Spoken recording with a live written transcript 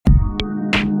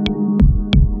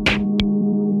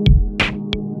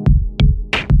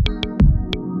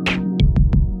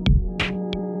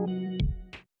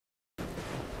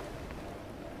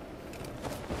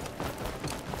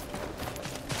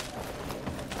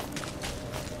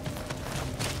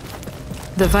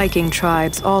The Viking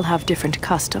tribes all have different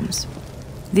customs.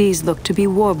 These look to be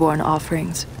war-born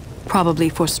offerings, probably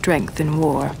for strength in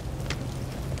war.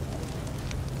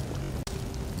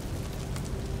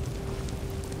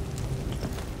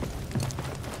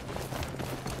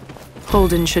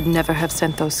 Holden should never have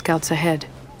sent those scouts ahead.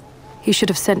 He should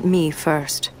have sent me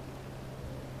first.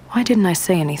 Why didn't I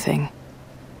say anything?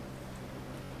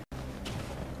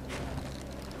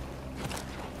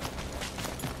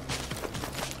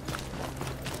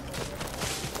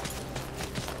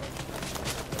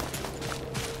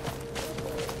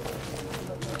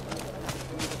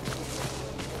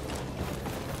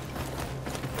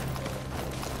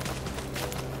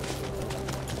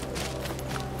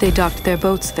 They docked their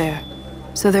boats there,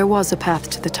 so there was a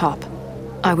path to the top.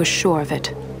 I was sure of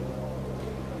it.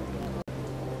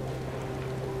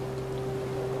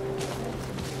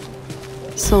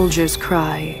 Soldiers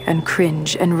cry and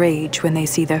cringe and rage when they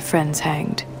see their friends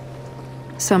hanged.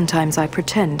 Sometimes I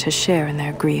pretend to share in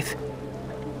their grief.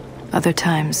 Other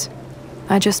times,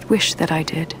 I just wish that I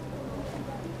did.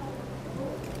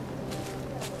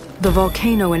 The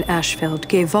volcano in Ashfeld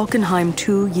gave Valkenheim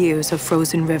 2 years of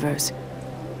frozen rivers.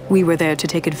 We were there to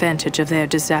take advantage of their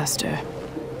disaster.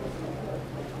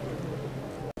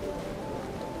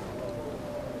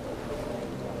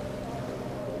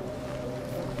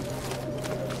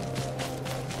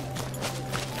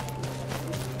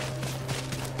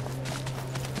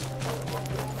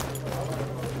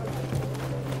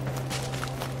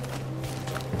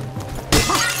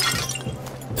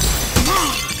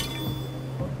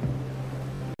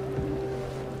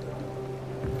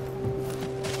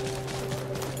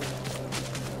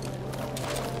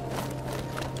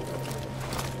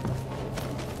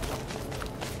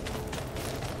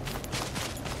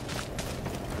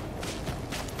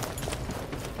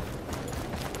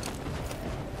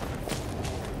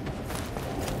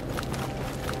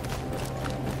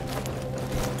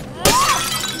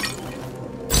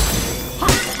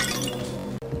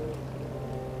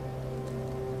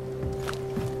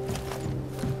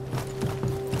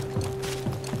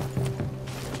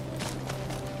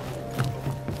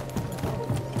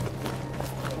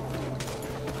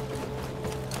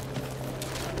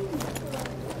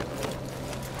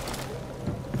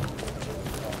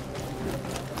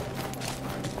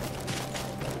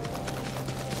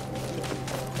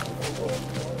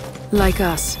 Like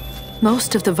us,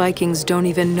 most of the Vikings don't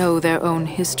even know their own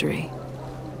history.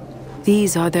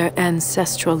 These are their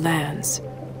ancestral lands,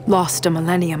 lost a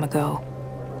millennium ago.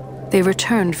 They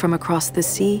returned from across the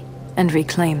sea and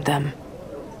reclaimed them.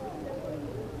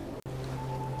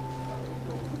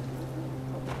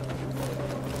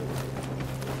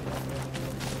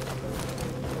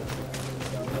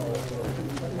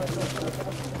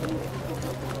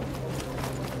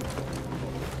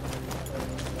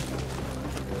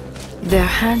 There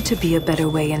had to be a better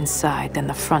way inside than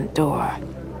the front door.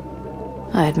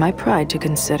 I had my pride to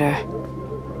consider.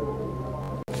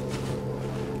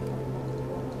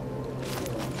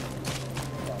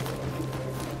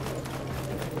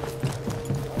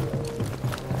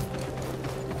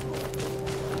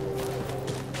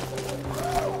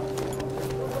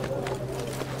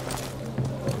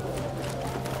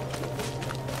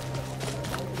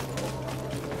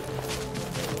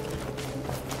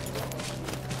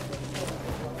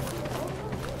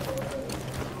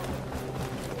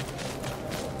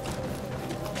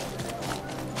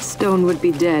 Stone would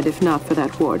be dead if not for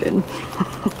that warden.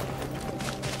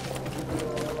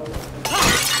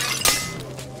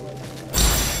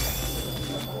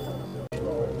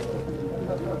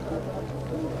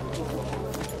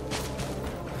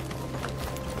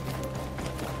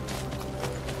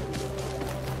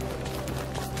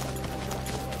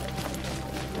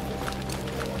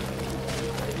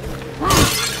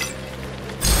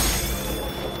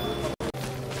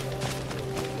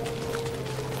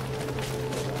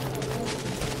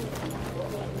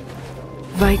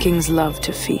 Vikings love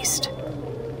to feast.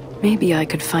 Maybe I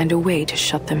could find a way to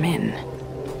shut them in.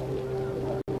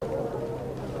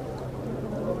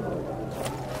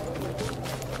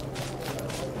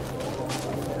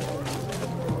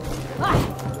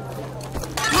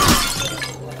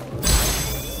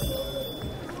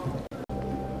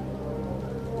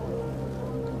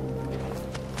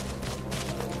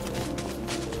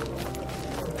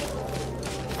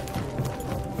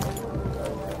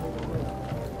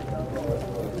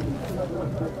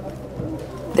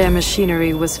 Their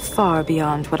machinery was far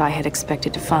beyond what I had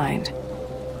expected to find.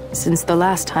 Since the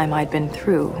last time I'd been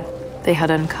through, they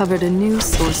had uncovered a new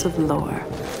source of lore.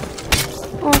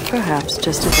 Or perhaps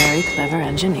just a very clever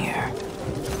engineer.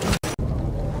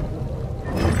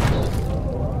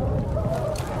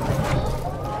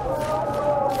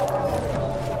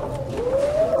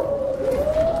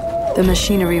 The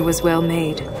machinery was well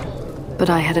made, but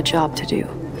I had a job to do.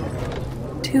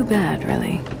 Too bad,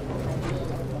 really.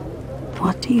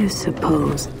 What do you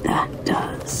suppose that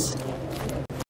does?